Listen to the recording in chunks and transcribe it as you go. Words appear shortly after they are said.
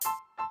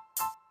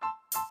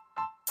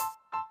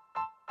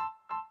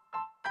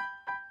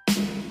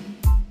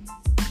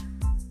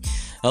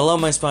Hello,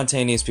 my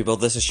spontaneous people.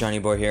 This is Shiny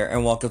Boy here,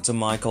 and welcome to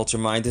My Culture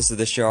Mind. This is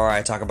the show where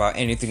I talk about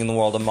anything in the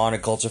world of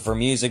monoculture for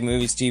music,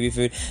 movies, TV,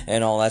 food,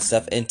 and all that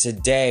stuff. And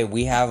today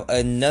we have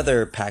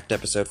another packed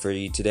episode for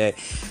you today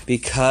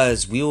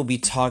because we will be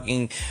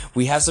talking.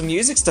 We have some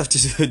music stuff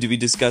to be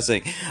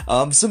discussing,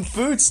 some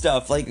food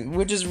stuff,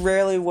 which is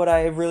rarely what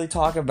I really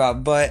talk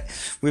about, but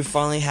we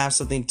finally have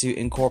something to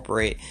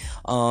incorporate.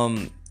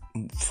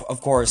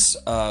 Of course,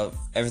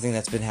 everything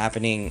that's been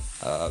happening.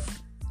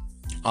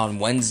 On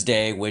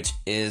Wednesday, which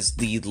is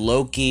the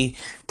Loki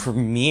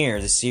premiere,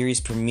 the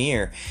series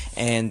premiere,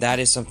 and that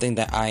is something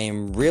that I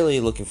am really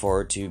looking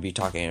forward to be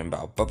talking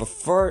about. But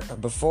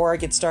before I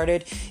get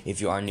started, if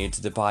you are new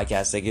to the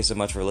podcast, thank you so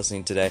much for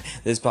listening today.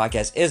 This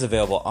podcast is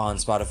available on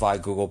Spotify,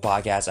 Google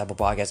Podcasts, Apple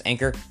Podcasts,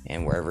 Anchor,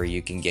 and wherever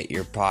you can get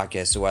your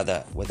podcasts. So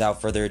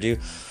without further ado,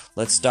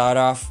 let's start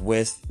off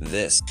with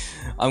this.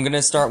 I'm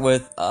gonna start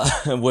with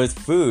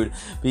food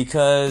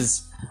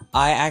because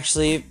I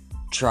actually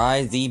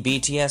tried the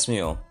BTS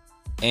meal,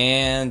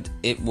 and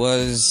it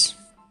was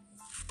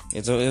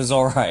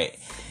alright.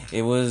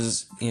 It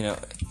was,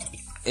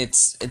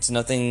 it's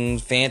nothing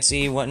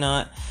fancy,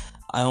 whatnot.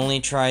 I only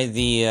tried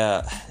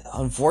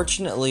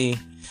unfortunately,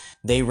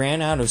 they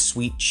ran out of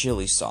sweet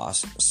chili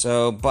sauce,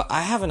 but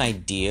I have an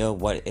idea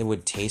what it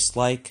would taste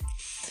like,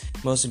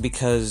 mostly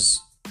because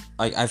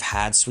I've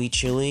had sweet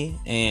chili,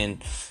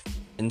 and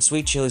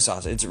sweet chili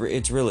sauce, it's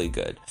really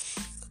good.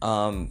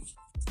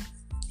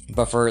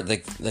 But for the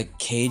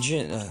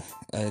Cajun,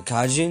 I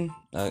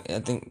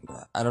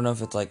don't know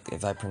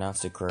if I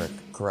pronounced it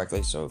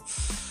correctly, so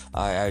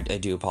I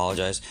do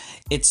apologize.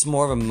 It's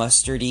more of a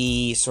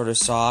mustardy sort of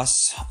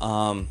sauce.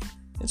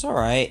 It's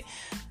alright.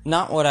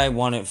 Not what I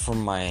wanted for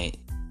my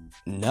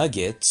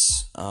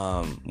nuggets.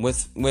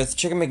 With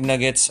chicken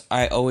McNuggets,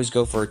 I always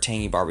go for a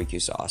tangy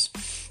barbecue sauce.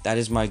 That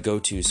is my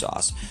go-to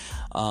sauce.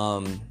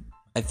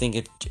 I think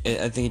it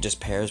just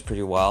pairs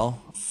pretty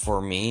well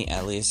for me,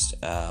 at least.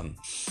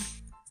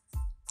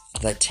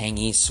 That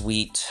tangy,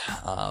 sweet.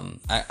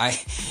 I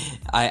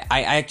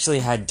actually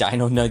had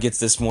dino nuggets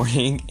this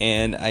morning,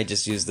 and I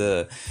just used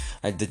the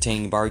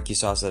tangy barbecue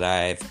sauce that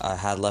I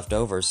had left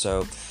over.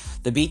 So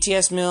the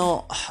BTS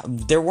meal,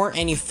 there weren't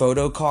any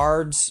photo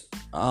cards.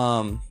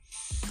 I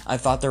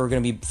thought there were gonna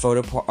be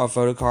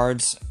photo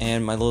cards,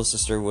 and my little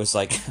sister was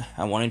like,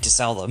 I wanted to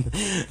sell them.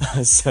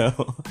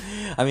 So,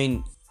 I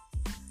mean,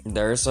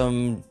 there are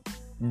some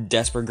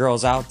desperate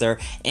girls out there,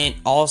 and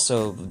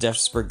also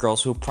desperate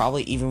girls who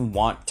probably even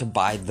want to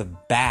buy the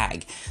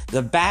bag.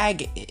 The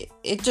bag,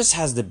 it just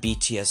has the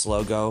BTS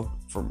logo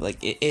for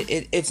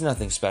it's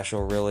nothing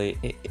special, really.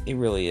 It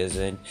really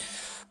isn't.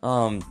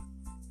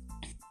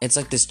 It's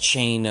like this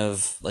chain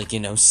of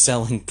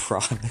selling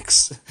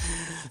products.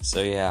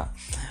 So yeah.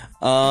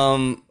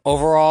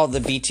 Overall, the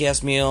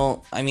BTS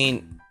meal, I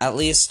mean, at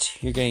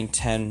least you're getting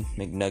 10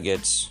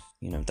 McNuggets.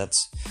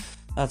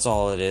 That's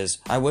all it is.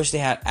 I wish they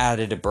had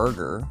added a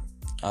burger.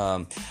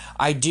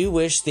 I do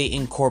wish they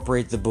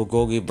incorporate the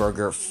bulgogi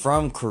burger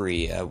from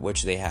Korea,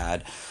 which they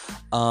had.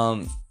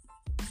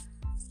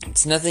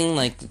 It's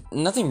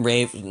nothing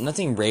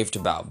raved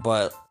about,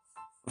 but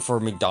for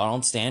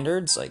McDonald's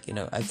standards, I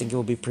think it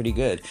will be pretty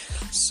good.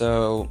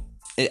 So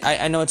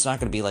I know it's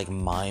not going to be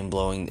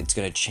mind-blowing, it's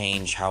going to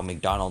change how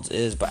McDonald's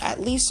is, but at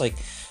least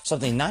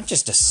something, not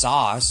just a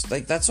sauce.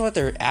 That's what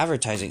they're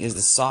advertising, is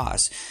the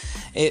sauce.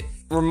 It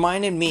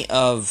reminded me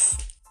of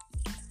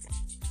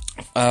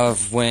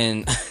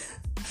when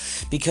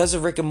because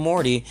of Rick and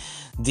Morty,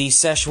 the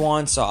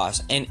Szechuan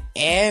sauce, and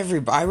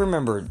I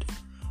remembered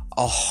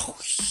a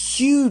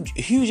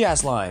huge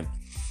ass line,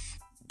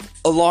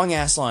 a long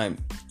ass line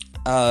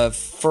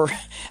for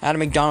out of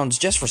McDonald's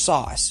just for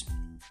sauce,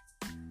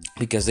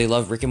 because they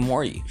love Rick and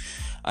Morty.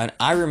 And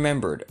I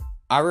remembered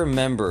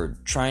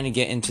trying to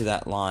get into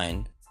that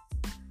line,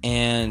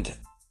 and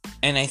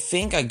I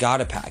think I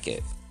got a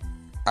packet.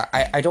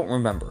 I don't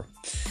remember.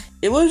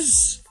 It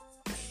was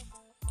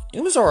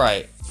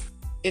alright.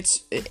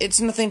 It's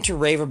nothing to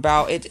rave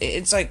about.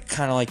 It's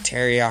kind of like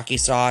teriyaki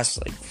sauce.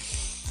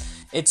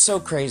 It's so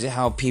crazy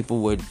how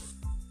people would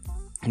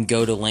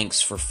go to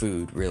lengths for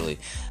food, really.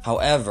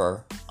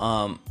 However,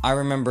 I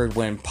remembered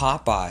when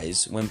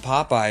Popeyes when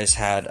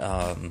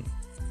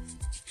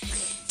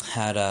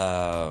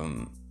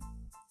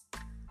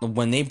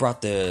they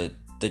brought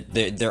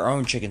their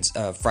own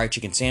fried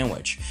chicken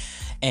sandwich,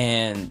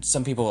 and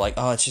some people were like,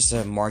 oh, it's just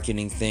a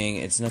marketing thing,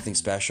 it's nothing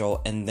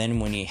special. And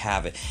then when you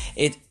have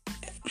it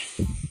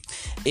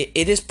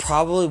is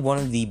probably one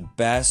of the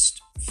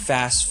best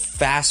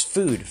fast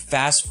food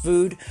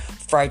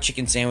fried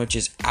chicken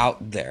sandwiches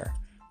out there.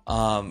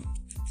 No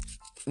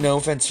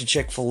offense to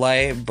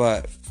Chick-fil-A,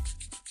 but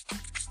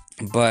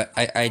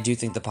I do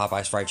think the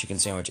Popeyes fried chicken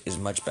sandwich is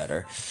much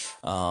better,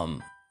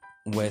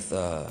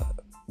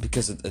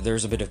 because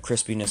there's a bit of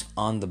crispiness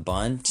on the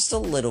bun, just a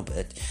little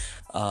bit,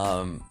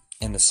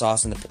 and the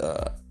sauce and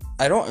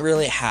I don't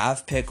really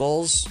have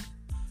pickles,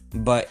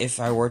 but if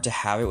I were to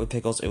have it with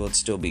pickles, it would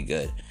still be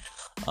good.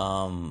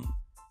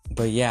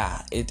 But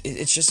yeah,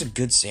 it's just a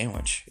good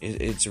sandwich.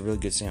 It's a really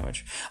good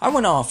sandwich. I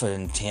went off on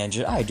a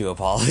tangent. I do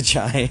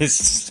apologize.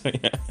 So,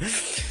 yeah.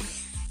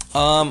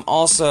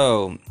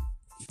 Also,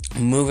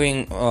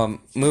 moving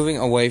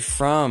away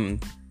from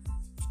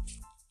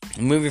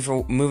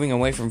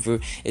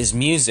food is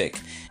music.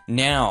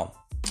 Now,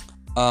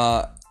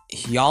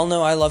 y'all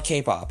know I love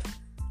K-pop.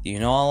 You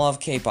know I love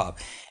K-pop.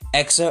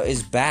 EXO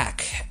is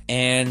back,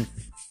 and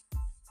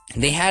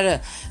they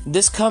had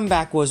this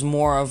comeback was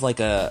more of like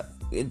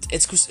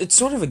it's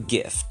sort of a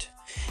gift.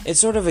 It's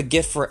sort of a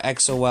gift for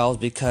EXO-Ls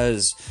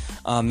because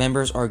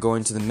members are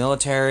going to the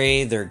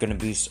military. They're gonna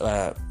be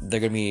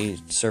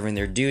serving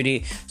their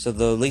duty. So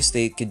the least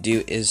they could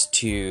do is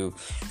to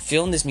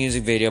film this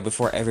music video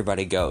before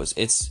everybody goes.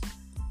 It's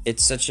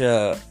such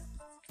a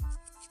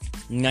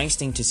nice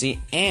thing to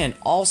see. And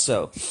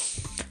also,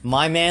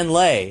 my man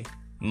Lay,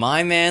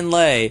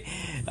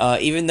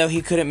 even though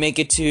he couldn't make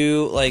it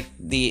to like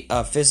the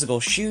physical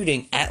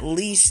shooting, at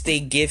least they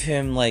give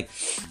him like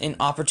an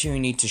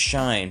opportunity to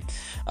shine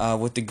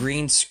with the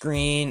green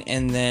screen,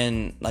 and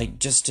then like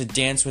just to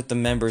dance with the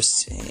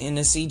members in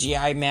a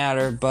CGI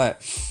matter.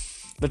 But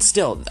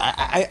still,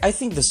 I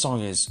think the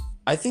song is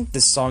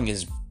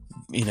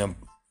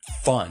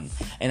fun,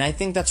 and I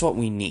think that's what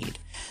we need.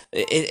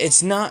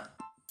 It's not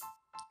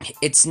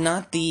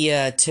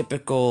the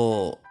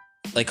typical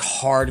like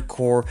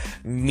hardcore,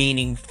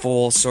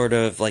 meaningful sort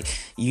of like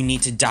you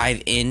need to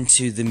dive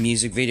into the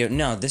music video.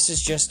 No, this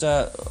is just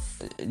a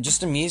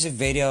music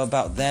video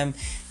about them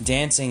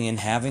dancing and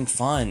having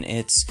fun.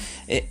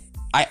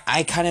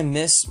 I kind of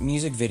miss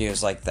music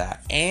videos like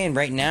that. And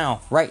right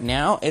now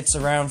it's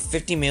around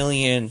 50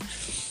 million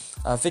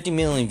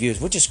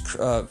views, which is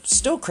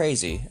still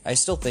crazy. I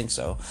still think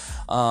so.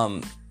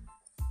 Of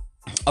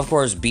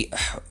course,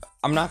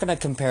 I'm not gonna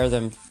compare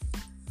them.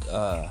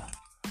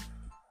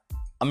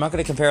 I'm not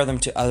going to compare them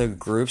to other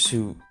groups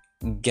who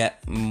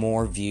get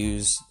more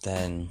views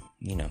than,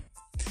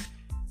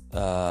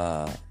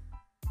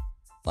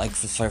 like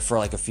for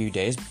like a few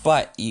days.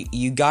 But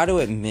you got to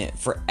admit,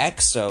 for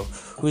EXO,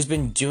 who's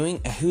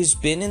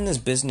been in this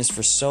business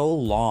for so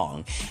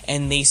long,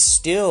 and they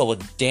still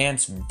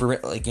dance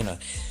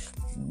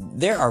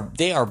they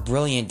are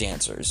brilliant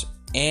dancers,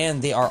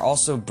 and they are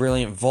also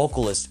brilliant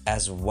vocalists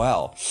as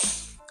well.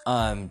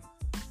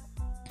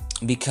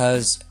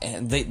 Because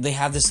they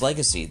have this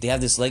legacy. They have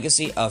this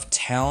legacy of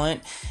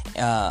talent.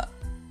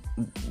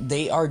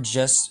 They are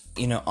just,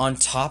 on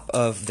top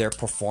of their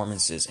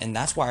performances. And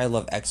that's why I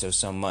love EXO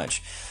so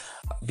much.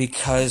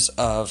 Because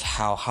of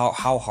how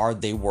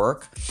hard they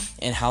work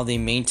and how they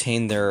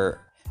maintain their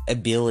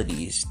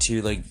abilities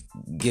to like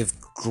give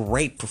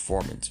great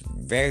performance.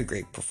 Very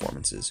great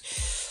performances.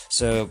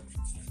 So,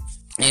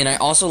 and I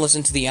also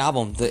listened to the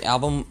album.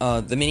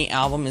 The mini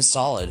album is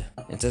solid.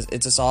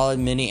 It's a solid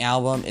mini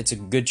album. It's a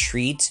good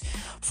treat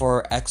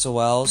for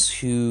EXO-Ls.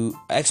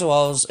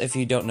 EXO-Ls, if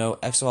you don't know,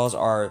 EXO-Ls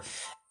are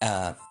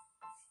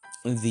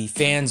the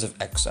fans of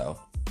EXO,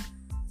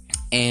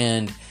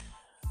 and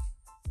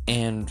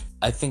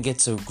I think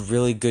it's a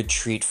really good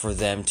treat for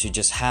them to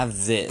just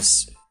have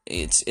this.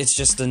 It's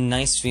just a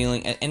nice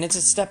feeling, and it's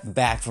a step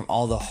back from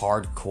all the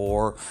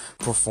hardcore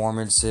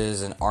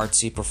performances and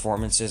artsy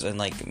performances and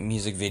like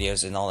music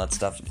videos and all that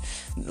stuff.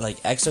 Like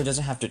EXO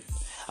doesn't have to.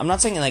 I'm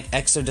not saying like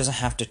EXO doesn't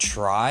have to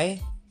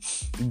try,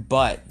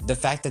 but the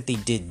fact that they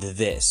did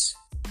this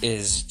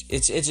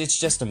it's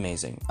just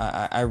amazing.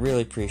 I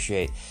really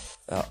appreciate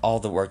all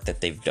the work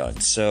that they've done.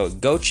 So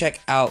go check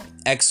out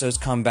EXO's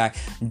comeback.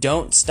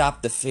 Don't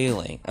stop the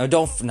feeling.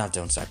 Don't stop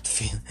the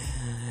feeling.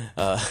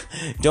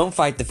 Don't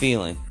fight the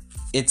feeling.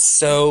 It's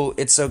so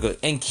good.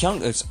 And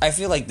I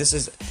feel like this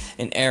is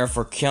an era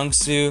for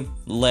Kyungsoo,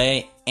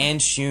 Lay, and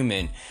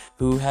Xiumin,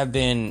 who have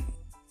been,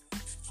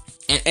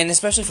 and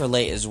especially for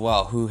Lay as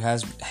well, who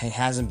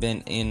hasn't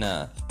been in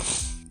a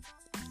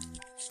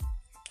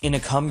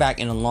comeback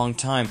in a long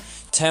time.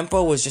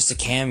 Tempo was just a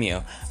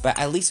cameo, but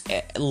at least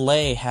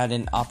Lay had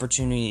an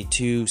opportunity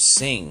to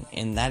sing,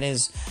 and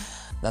that's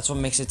what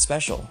makes it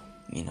special.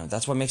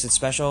 That's what makes it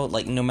special.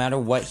 Like, no matter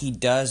what he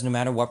does, no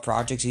matter what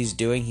projects he's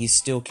doing, he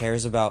still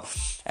cares about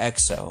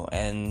EXO,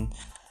 and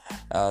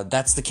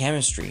that's the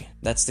chemistry.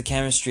 That's the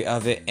chemistry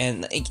of it.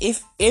 And like,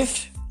 if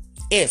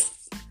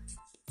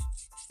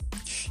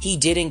he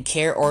didn't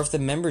care, or if the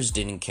members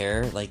didn't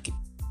care, like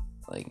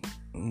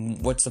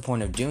what's the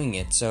point of doing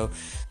it? So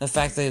the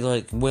fact that they're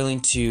like willing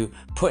to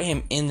put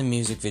him in the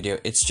music video,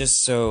 it's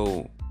just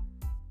so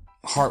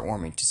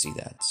heartwarming to see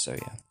that. So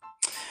yeah.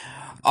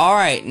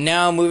 Alright,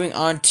 now moving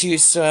on to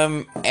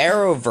some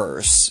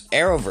Arrowverse.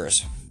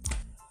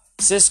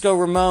 Cisco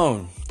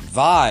Ramon,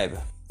 Vibe.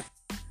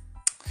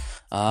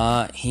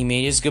 He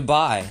made his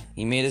goodbye.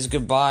 He made his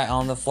goodbye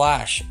on The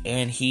Flash.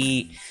 And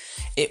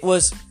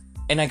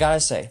I gotta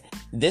say,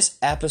 this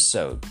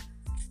episode,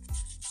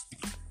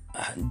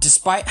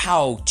 despite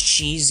how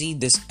cheesy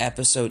this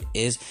episode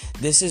is,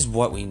 this is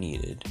what we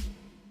needed.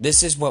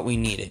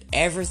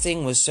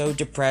 Everything was so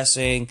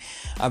depressing.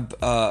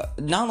 Not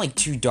like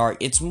too dark.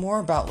 It's more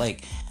about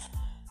like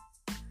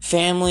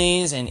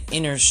families and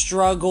inner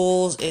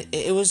struggles.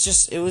 It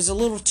was a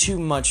little too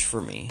much for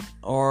me.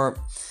 Or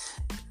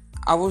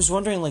I was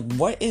wondering, like,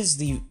 what is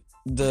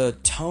the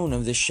tone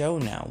of the show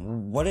now?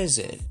 What is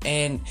it?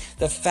 And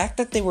the fact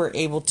that they were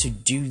able to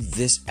do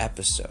this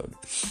episode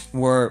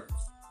where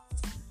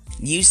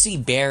you see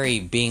Barry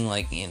being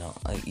like,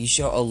 like you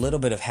show a little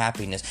bit of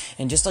happiness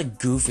and just like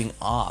goofing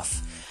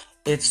off.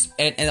 It's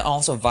and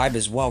also Vibe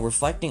as well,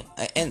 reflecting,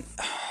 and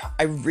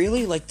I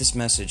really like this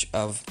message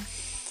of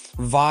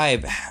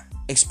Vibe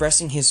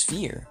expressing his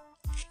fear.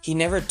 He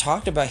never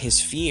talked about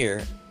his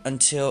fear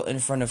until in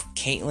front of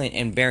Caitlin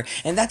and Barry.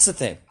 And that's the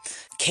thing.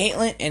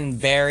 Caitlin and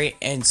Barry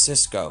and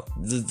Cisco,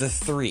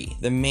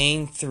 the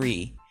main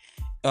three,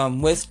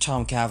 with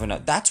Tom Cavanaugh,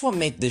 that's what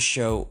made this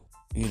show,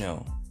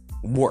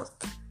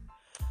 work.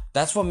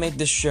 That's what made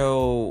this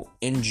show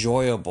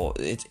enjoyable.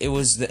 It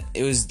was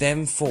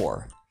them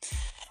four.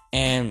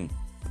 And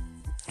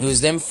it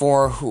was them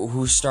four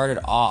who started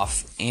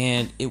off,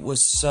 and it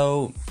was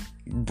so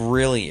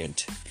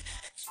brilliant.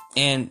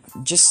 And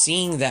just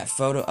seeing that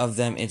photo of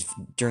them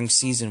during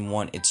season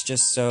 1, it's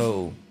just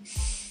so...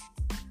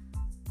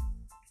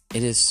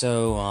 It is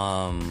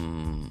so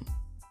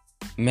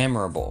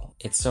memorable.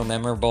 It's so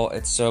memorable.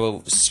 It's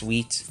so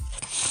sweet.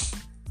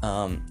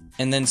 And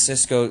then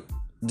Cisco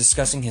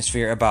discussing his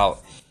fear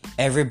about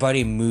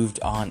everybody moved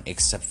on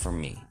except for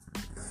me.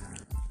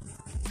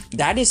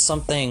 That is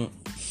something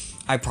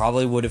I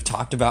probably would have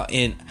talked about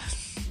in...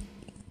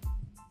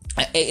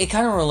 It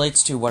kind of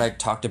relates to what I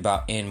talked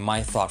about in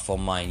My Thoughtful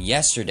Mind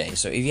yesterday.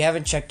 So if you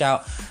haven't checked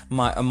out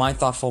My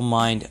Thoughtful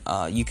Mind,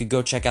 you could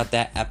go check out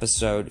that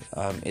episode.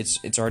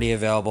 It's already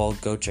available.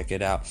 Go check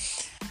it out.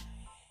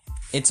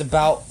 It's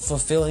about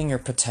fulfilling your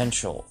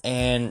potential.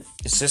 And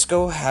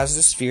Cisco has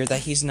this fear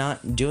that he's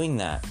not doing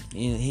that.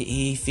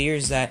 He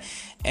fears that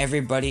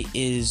everybody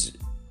is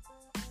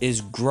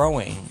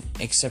growing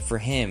except for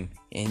him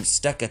and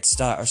stuck at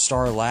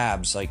Star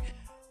Labs. Like,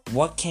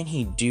 what can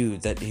he do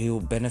that he'll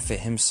benefit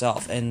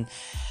himself? And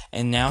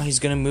now he's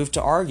gonna move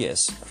to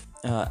Argus.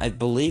 I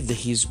believe that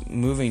he's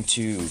moving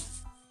to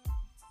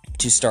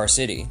Star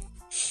City.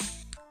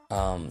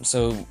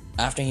 So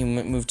after he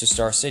moved to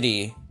Star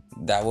City,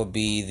 that would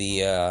be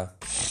the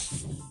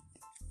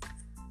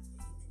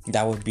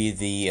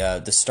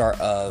start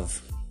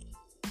of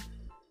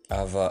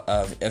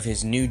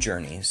his new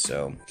journey.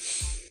 So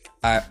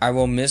I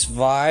will miss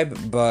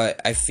Vibe, but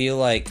I feel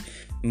like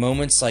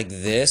moments like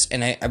this,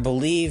 and I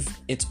believe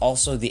it's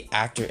also the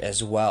actor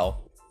as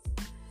well.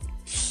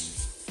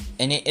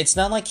 And it's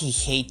not like he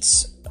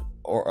hates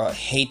or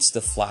hates the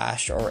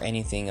Flash or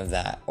anything of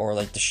that, or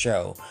like the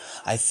show.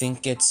 I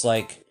think it's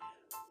like,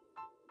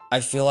 I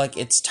feel like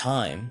it's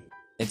time.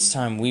 It's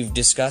time. We've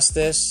discussed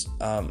this,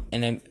 and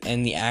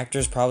the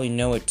actors probably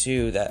know it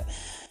too, that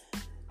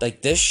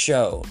like this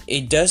show,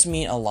 it does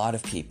mean a lot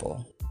of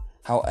people.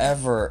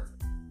 However,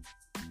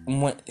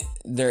 when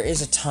there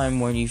is a time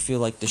when you feel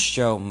like the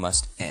show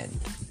must end.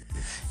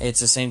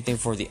 It's the same thing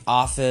for The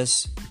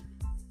Office,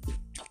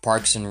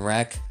 Parks and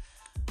Rec.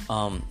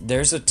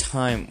 There's a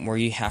time where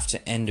you have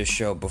to end a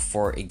show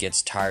before it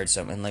gets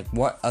tiresome, and like,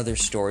 what other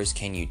stories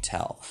can you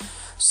tell?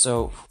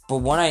 So, but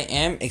what I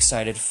am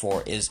excited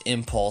for is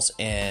Impulse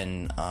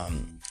and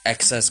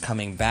Excess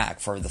coming back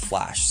for The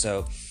Flash.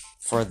 So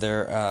for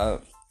their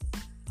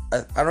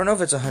I don't know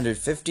if it's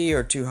 150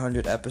 or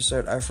 200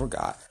 episode, I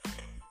forgot.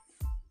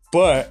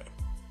 But,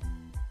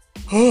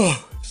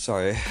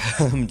 sorry,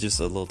 I'm just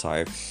a little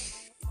tired.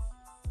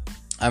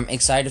 I'm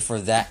excited for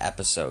that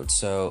episode,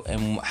 so,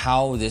 and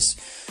how this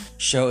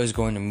show is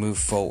going to move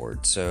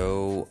forward.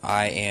 So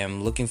I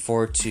am looking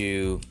forward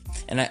to,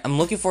 and I'm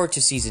looking forward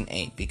to season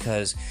 8,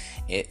 because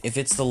if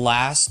it's the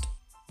last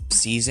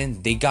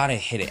season, they gotta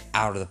hit it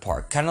out of the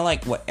park. Kind of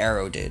like what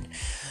Arrow did.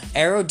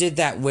 Arrow did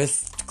that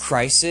with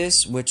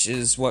Crisis, which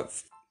is what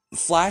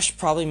Flash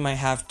probably might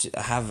have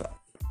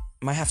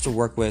to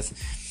work with.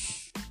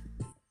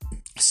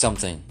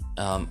 Something.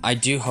 I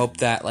do hope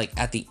that, like,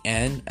 at the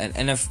end,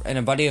 and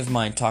a buddy of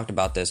mine talked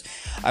about this,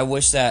 I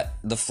wish that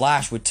the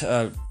Flash would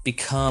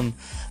become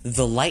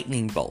the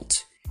lightning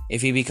bolt.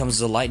 If he becomes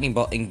the lightning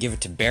bolt and give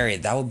it to Barry,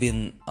 that would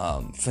be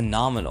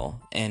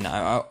phenomenal, and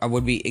I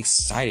would be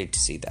excited to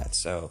see that.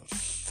 So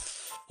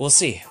we'll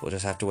see. We'll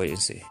just have to wait and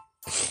see.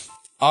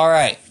 All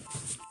right.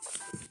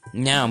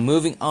 Now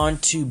moving on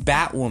to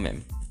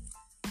Batwoman.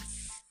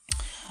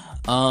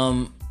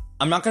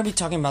 I'm not going to be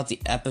talking about the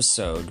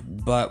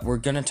episode, but we're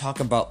going to talk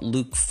about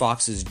Luke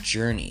Fox's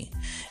journey.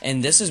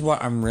 And this is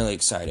what I'm really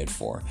excited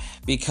for,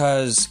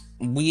 because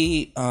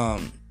the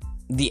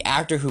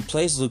actor who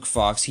plays Luke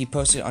Fox, he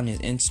posted on his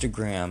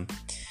Instagram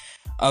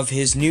of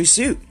his new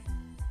suit.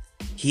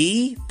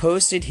 He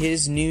posted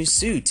his new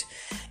suit,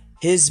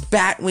 his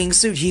Batwing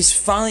suit. He's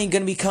finally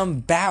going to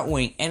become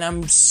Batwing, and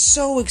I'm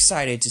so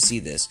excited to see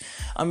this.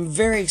 I'm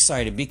very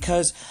excited,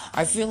 because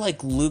I feel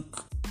like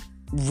Luke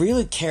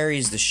really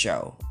carries the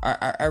show.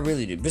 I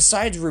really do.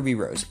 Besides Ruby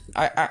Rose,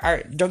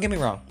 I don't get me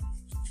wrong,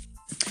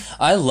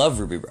 I love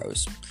Ruby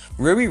Rose.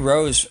 Ruby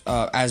Rose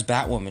as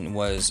Batwoman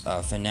was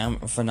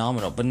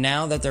phenomenal. But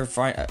now that they're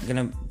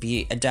gonna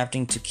be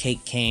adapting to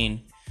Kate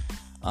Kane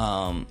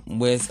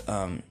with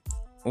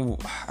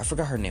I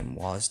forgot her name.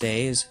 Wallace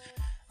Days.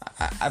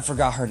 I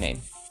forgot her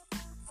name.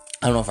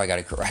 I don't know if I got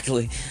it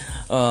correctly.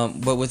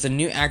 But with the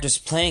new actress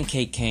playing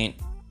Kate Kane,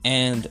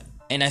 and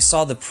I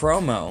saw the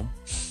promo.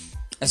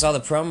 I saw the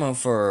promo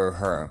for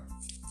her.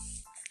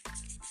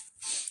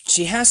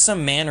 She has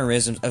some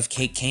mannerisms of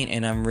Kate Kane,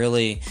 and I'm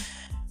really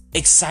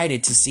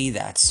excited to see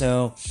that.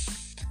 So,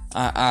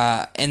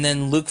 and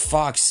then Luke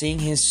Fox, seeing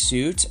his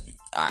suit,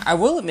 I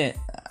will admit,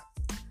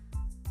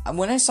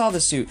 when I saw the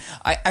suit,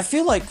 I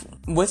feel like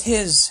with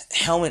his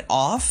helmet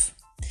off,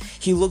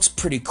 he looks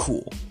pretty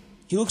cool.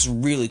 He looks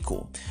really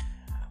cool.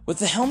 With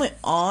the helmet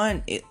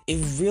on, it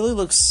really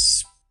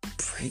looks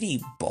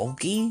pretty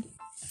bulky.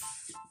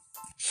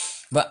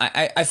 But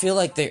I feel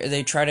like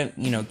they try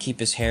to, keep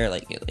his hair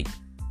like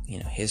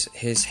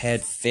his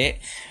head fit.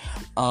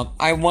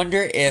 I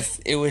wonder if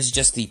it was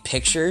just the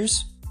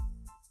pictures.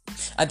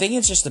 I think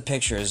it's just the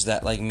pictures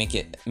that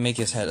make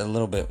his head a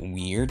little bit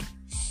weird.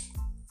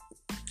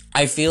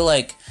 I feel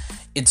like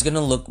it's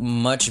gonna look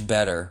much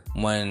better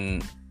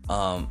when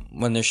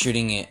they're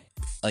shooting it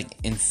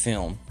in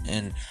film,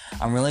 and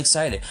I'm really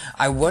excited.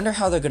 I wonder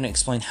how they're gonna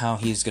explain how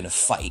he's gonna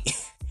fight,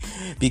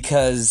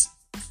 because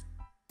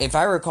if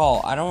I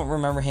recall, I don't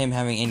remember him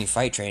having any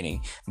fight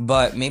training,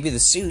 but maybe the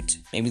suit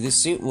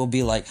will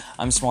be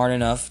I'm smart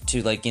enough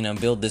to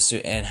build this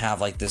suit and have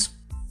this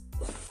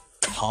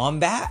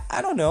combat.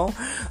 I don't know,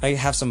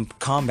 have some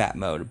combat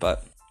mode,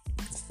 but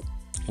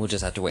we'll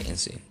just have to wait and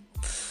see.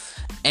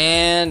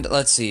 And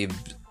let's see,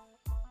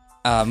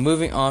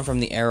 moving on from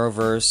the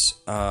Arrowverse,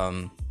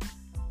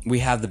 we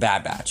have the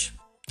Bad Batch,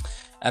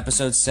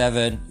 episode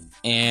 7,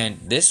 and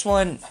this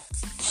one,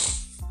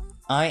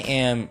 I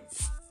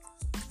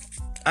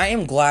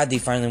am glad they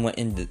finally went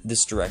in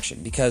this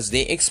direction, because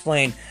they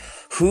explain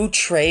who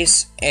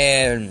Trace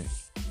and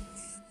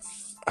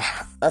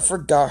I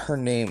forgot her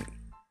name.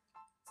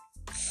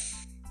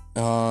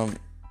 Oh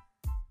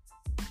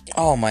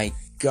my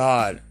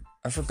god,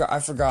 I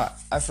forgot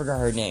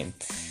her name.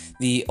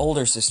 The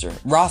older sister,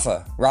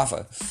 Rafa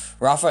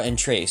and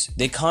Trace.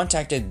 They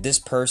contacted this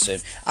person.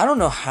 I don't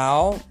know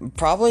how.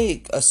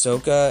 Probably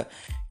Ahsoka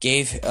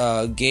gave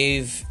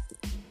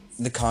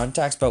the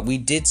contacts, but we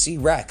did see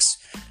Rex.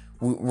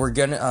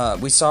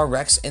 We saw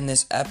Rex in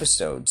this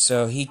episode,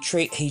 so he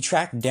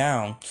tracked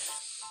down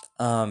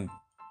the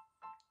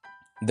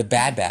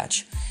Bad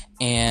Batch,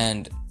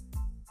 and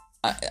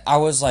I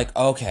was like,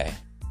 okay,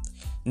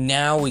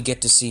 now we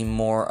get to see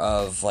more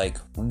of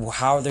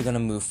how they're gonna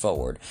move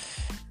forward,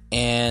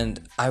 and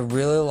I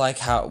really like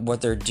what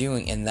they're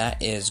doing, and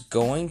that is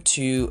going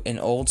to an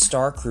old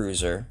Star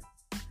Cruiser,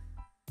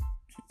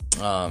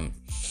 an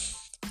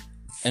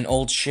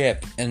old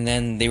ship, and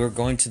then they were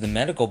going to the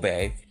medical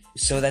bay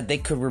so that they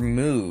could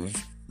remove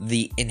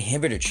the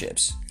inhibitor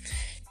chips.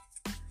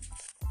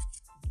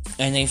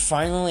 And they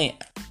finally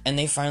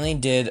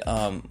did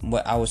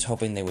what I was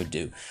hoping they would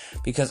do,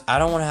 because I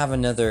don't want to have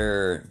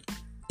another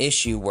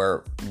issue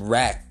where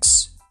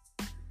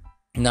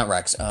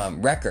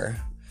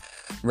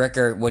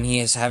Wrecker, when he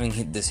is having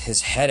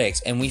his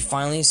headaches, and we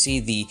finally see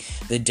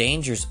the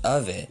dangers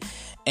of it.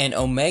 And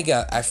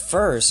Omega, at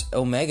first,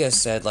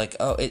 said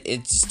oh,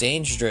 it's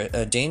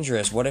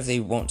dangerous. What if they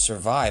won't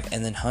survive?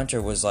 And then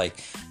Hunter was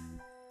like,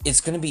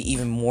 it's going to be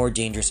even more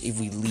dangerous if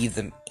we leave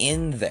them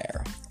in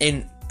there.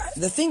 And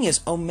the thing is,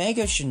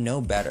 Omega should know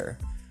better.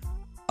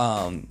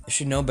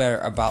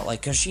 About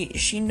because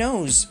she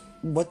knows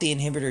what the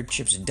inhibitor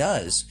chips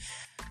does,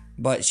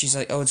 but she's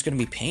like, oh, it's going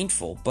to be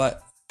painful.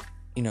 But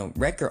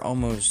Wrecker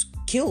almost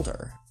killed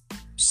her.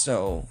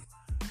 So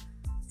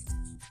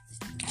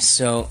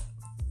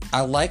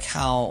I like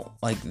how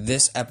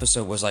this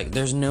episode was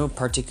there's no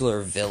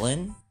particular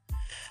villain.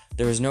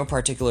 There was no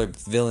particular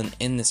villain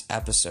in this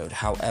episode.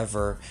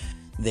 However,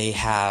 they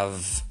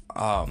have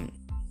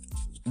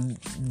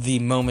the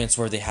moments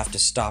where they have to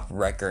stop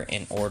Wrecker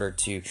in order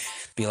to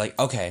be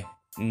okay,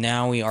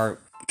 now we are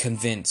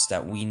convinced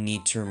that we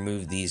need to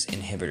remove these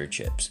inhibitor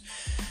chips.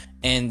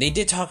 And they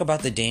did talk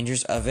about the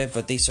dangers of it,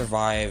 but they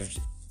survived,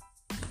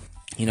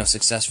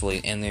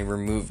 successfully, and they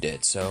removed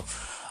it. So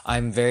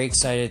I'm very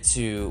excited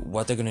to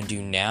what they're going to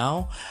do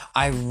now.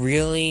 I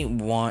really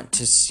want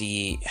to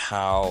see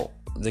how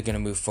they're going to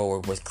move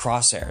forward with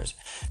Crosshairs,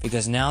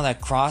 because now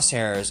that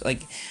Crosshairs,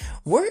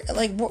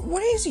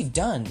 what has he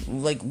done?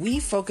 We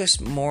focus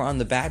more on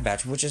the Bad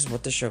Batch, which is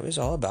what the show is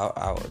all about.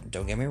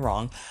 Don't get me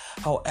wrong.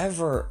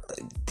 However,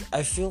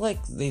 I feel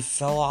like they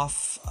fell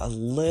off a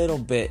little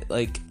bit,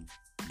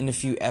 in a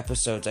few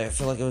episodes. I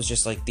feel like it was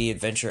just the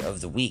adventure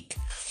of the week.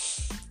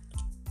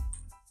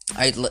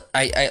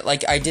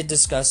 I did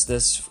discuss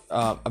this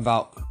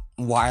about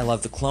why I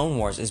love the Clone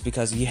Wars, is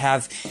because you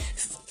have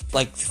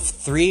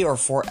 3 or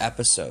 4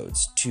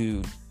 episodes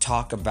to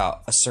talk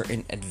about a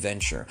certain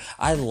adventure.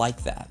 I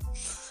like that.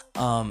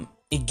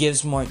 It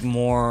gives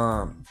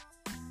more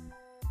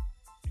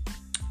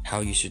how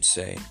you should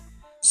say,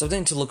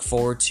 something to look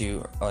forward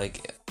to,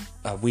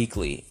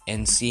 weekly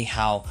and see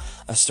how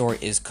a story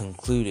is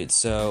concluded.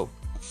 So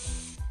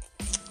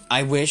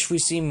I wish we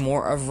see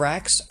more of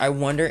Rex. I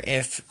wonder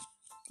if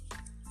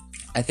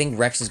I think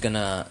Rex is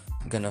gonna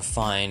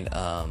find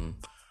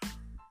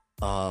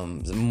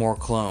more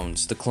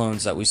clones, the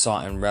clones that we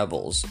saw in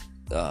Rebels,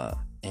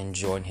 and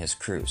join his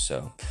crew.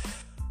 So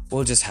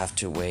we'll just have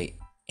to wait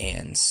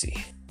and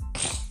see.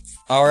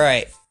 All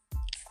right,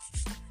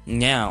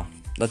 now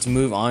let's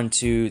move on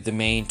to the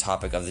main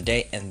topic of the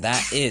day, and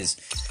that is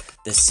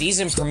the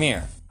season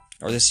premiere,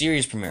 or the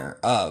series premiere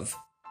of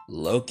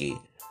Loki.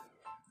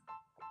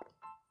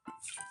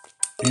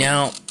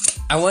 Now,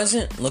 I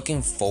wasn't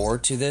looking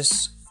forward to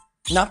this,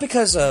 not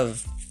because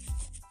of...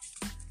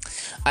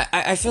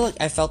 I feel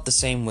like I felt the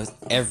same with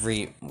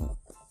every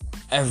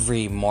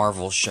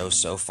Marvel show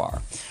so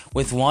far.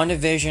 With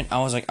WandaVision, I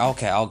was like,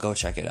 okay, I'll go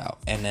check it out,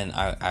 and then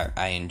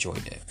I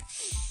enjoyed it.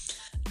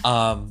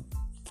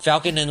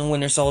 Falcon and the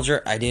Winter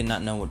Soldier, I did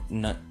not know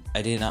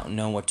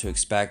what to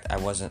expect. I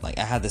wasn't like,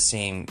 I had the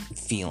same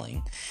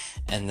feeling,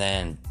 and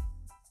then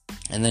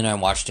I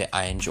watched it.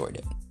 I enjoyed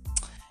it,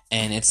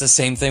 and it's the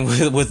same thing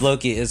with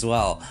Loki as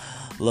well.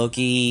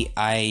 Loki,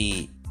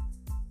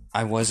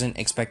 I wasn't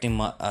expecting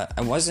much.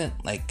 I wasn't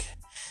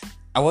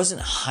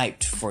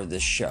hyped for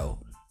this show.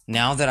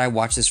 Now that I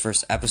watched this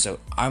first episode,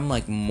 I'm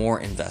like more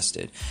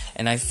invested,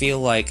 and I feel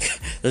like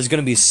there's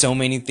gonna be so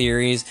many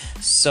theories,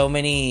 so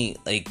many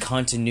like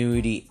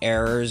continuity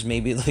errors,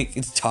 maybe like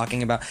it's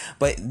talking about.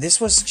 But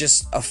this was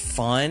just a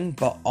fun,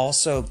 but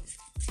also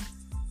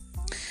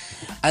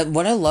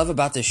what I love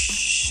about the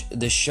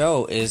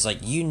show is, like,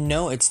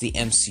 it's the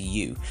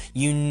MCU.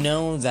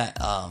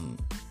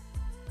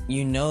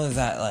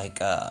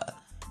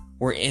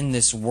 We're in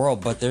this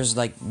world, but there's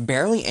like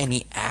barely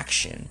any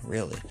action,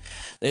 really.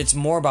 It's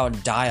more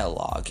about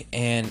dialogue,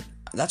 and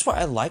that's what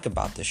I like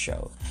about the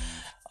show.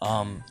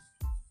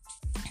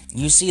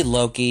 You see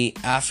Loki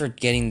after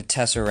getting the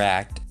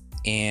Tesseract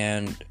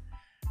and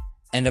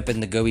end up in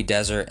the Gobi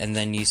Desert, and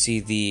then you see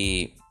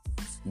the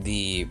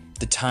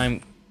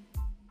TVA.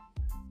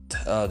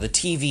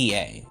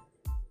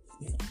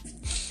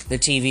 The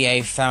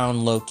TVA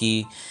found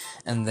Loki,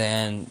 and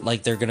then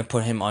like they're gonna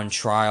put him on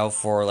trial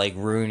for like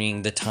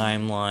ruining the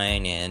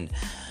timeline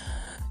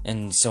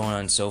and so on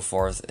and so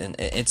forth. And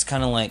it's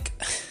kind of like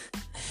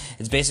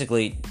it's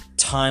basically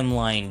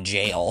timeline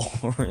jail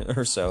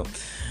or so,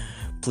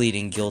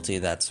 pleading guilty,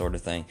 that sort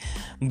of thing.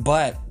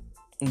 But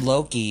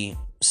Loki,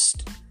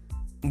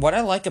 what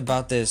I like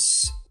about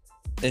this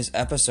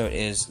episode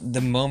is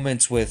the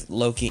moments with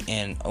Loki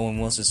and Owen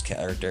Wilson's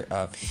character,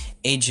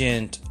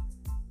 Agent.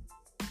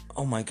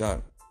 Oh my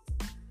god,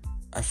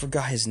 I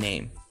forgot his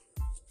name.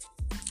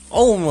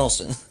 Owen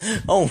Wilson.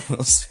 Owen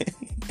Wilson.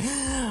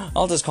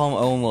 I'll just call him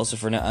Owen Wilson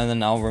for now, and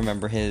then I'll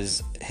remember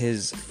his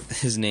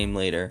name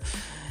later.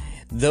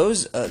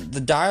 Those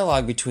the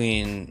dialogue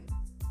between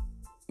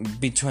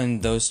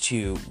those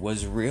two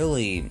was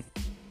really,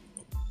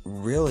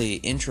 really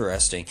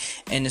interesting,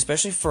 and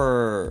especially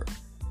for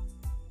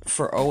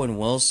Owen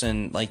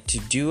Wilson, like, to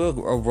do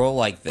a role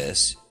like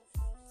this.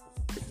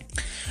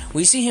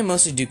 We see him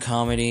mostly do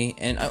comedy,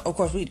 and of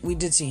course we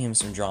did see him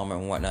some drama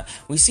and whatnot.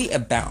 We see a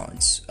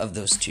balance of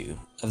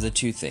the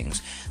two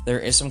things. There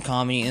is some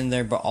comedy in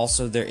there, but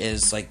also there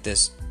is like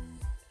this.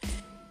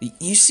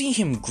 You see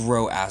him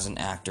grow as an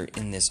actor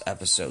in this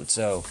episode,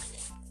 so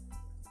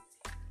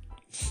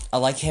I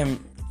like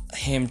him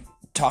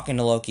talking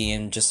to Loki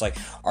and just like,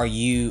 do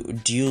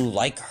you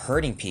like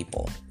hurting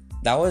people?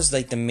 That was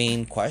like the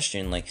main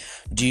question. Like,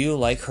 do you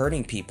like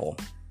hurting people?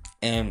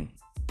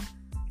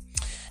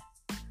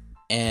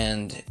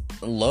 And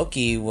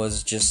Loki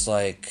was just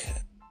like,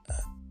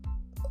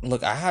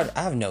 look, I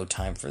have no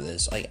time for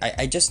this. Like,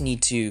 I just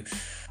need to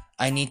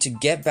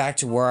get back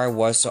to where I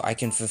was so I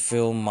can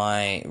fulfill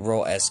my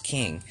role as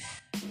king.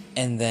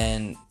 And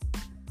then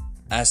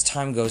as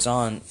time goes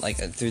on, like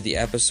through the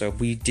episode,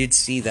 we did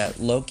see that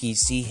Loki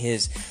see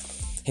his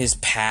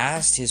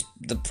past,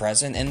 the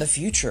present, and the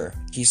future.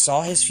 He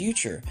saw his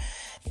future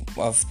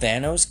of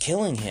Thanos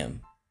killing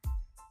him.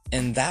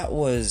 And that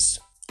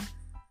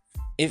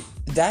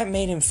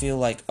made him feel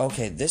like,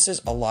 okay, this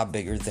is a lot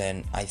bigger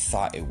than I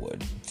thought it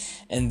would.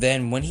 And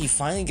then when he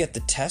finally got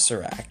the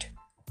Tesseract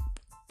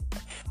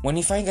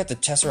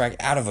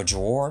out of a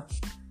drawer,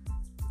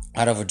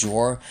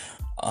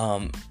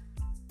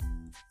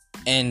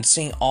 and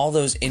seeing all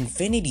those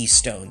Infinity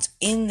Stones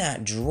in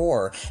that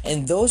drawer,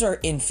 and those are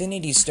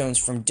Infinity Stones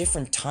from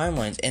different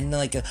timelines, and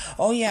like,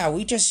 oh yeah,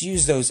 we just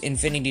use those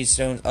Infinity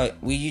Stones,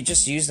 we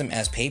just use them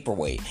as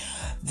paperweight.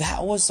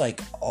 That was like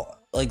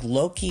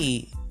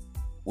Loki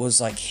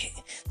was like,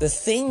 the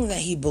thing that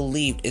he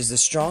believed is the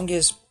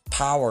strongest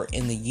power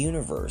in the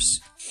universe,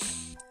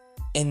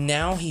 and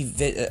now he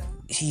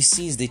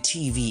sees the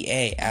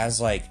TVA as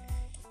like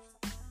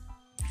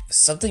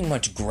something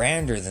much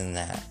grander than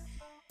that.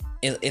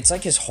 It's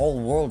like his whole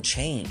world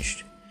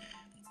changed.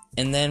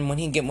 And then when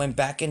he went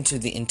back into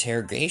the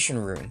interrogation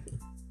room,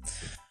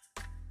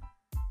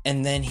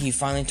 and then he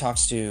finally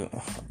talks to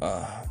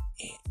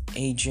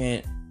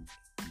Agent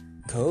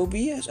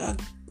Kobe.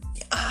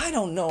 I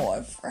don't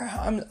know.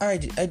 I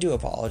do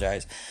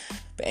apologize.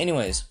 But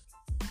anyways,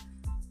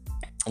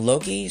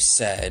 Loki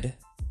said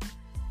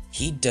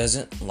he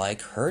doesn't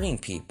like hurting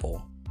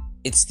people.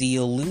 It's the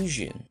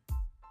illusion.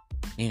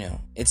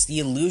 It's the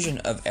illusion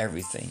of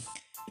everything.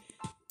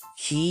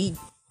 He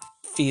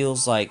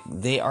feels like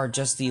they are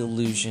just the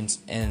illusions,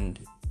 and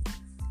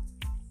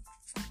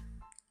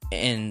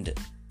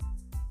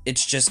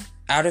it's just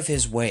out of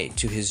his way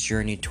to his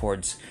journey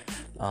towards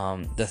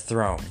the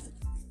throne.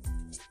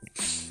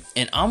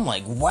 And I'm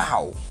like,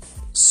 wow,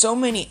 so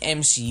many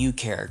MCU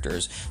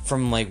characters,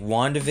 from like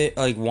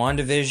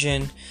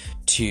WandaVision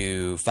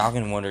to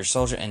Falcon and Winter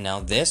Soldier, and now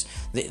this,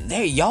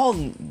 y'all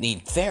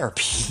need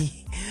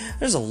therapy.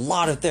 There's a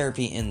lot of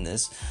therapy in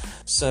this.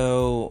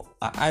 So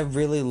I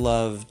really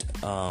loved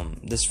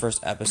this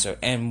first episode,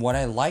 and what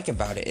I like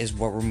about it is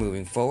what we're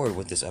moving forward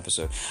with this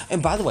episode.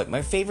 And by the way,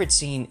 my favorite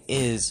scene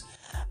is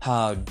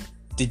the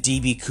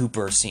DB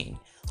Cooper scene.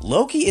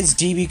 Loki is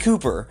DB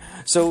Cooper,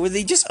 so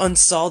they just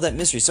unsolved that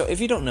mystery. So if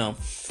you don't know,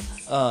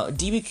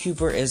 DB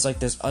Cooper is like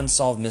this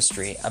unsolved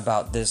mystery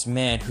about this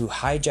man who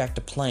hijacked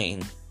a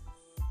plane,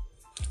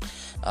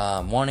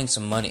 wanting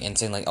some money and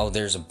saying like, oh,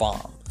 there's a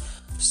bomb.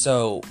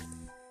 So,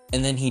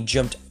 and then he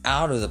jumped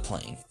out of the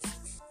plane.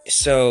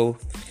 So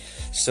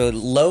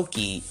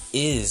Loki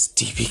is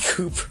DB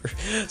Cooper.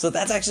 So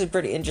that's actually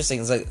pretty interesting.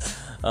 It's like,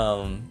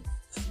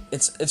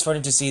 it's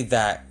funny to see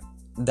that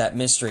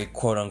mystery,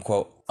 quote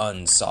unquote,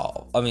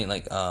 unsolved.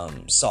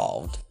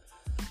 Solved.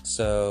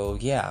 So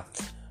yeah.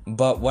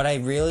 But what I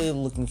really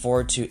looking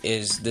forward to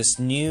is this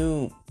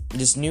new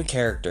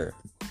character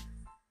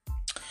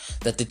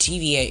that the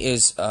TVA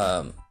is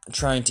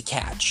trying to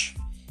catch.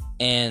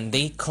 And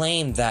they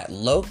claim that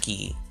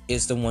Loki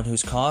is the one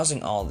who's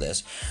causing all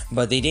this,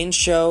 but they didn't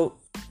show,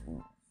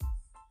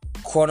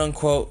 quote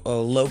unquote,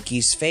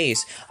 Loki's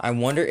face. I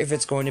wonder if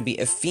it's going to be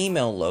a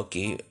female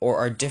Loki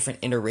or a different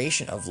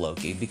iteration of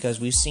Loki, because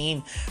we've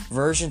seen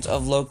versions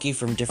of Loki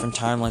from different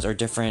timelines or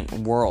different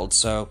worlds.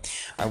 So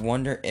I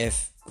wonder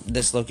if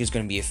this Loki is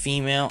going to be a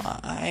female.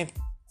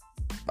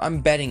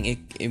 I'm betting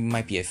it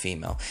might be a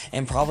female,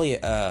 and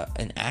probably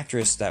an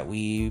actress that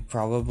we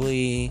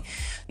probably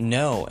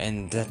know,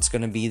 and that's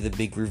going to be the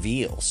big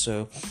reveal.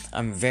 So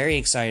I'm very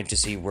excited to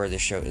see where the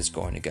show is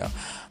going to go.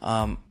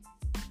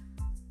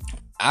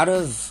 Out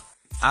of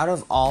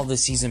all the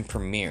season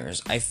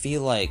premieres, I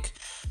feel like,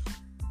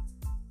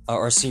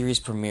 or series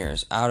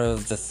premieres, out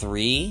of the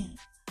 3,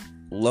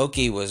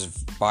 Loki was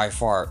by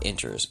far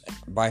interesting.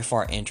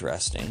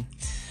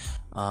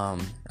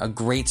 A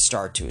great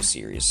start to a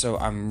series, so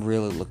I'm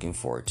really looking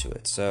forward to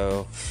it.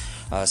 So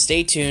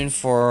stay tuned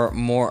for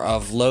more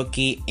of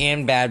Loki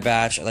and Bad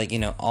Batch,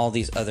 all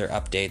these other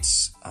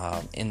updates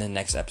in the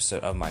next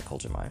episode of My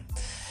Culture Mind.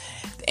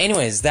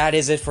 Anyways, that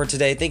is it for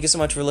today. Thank you so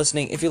much for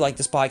listening. If you like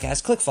this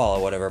podcast, click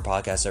follow whatever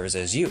podcast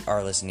services you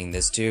are listening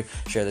this to.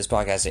 Share this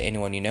podcast to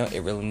anyone you know.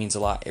 It really means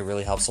a lot. It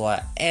really helps a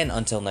lot. And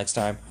until next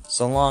time,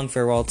 so long,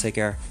 farewell, take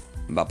care,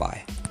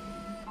 bye-bye.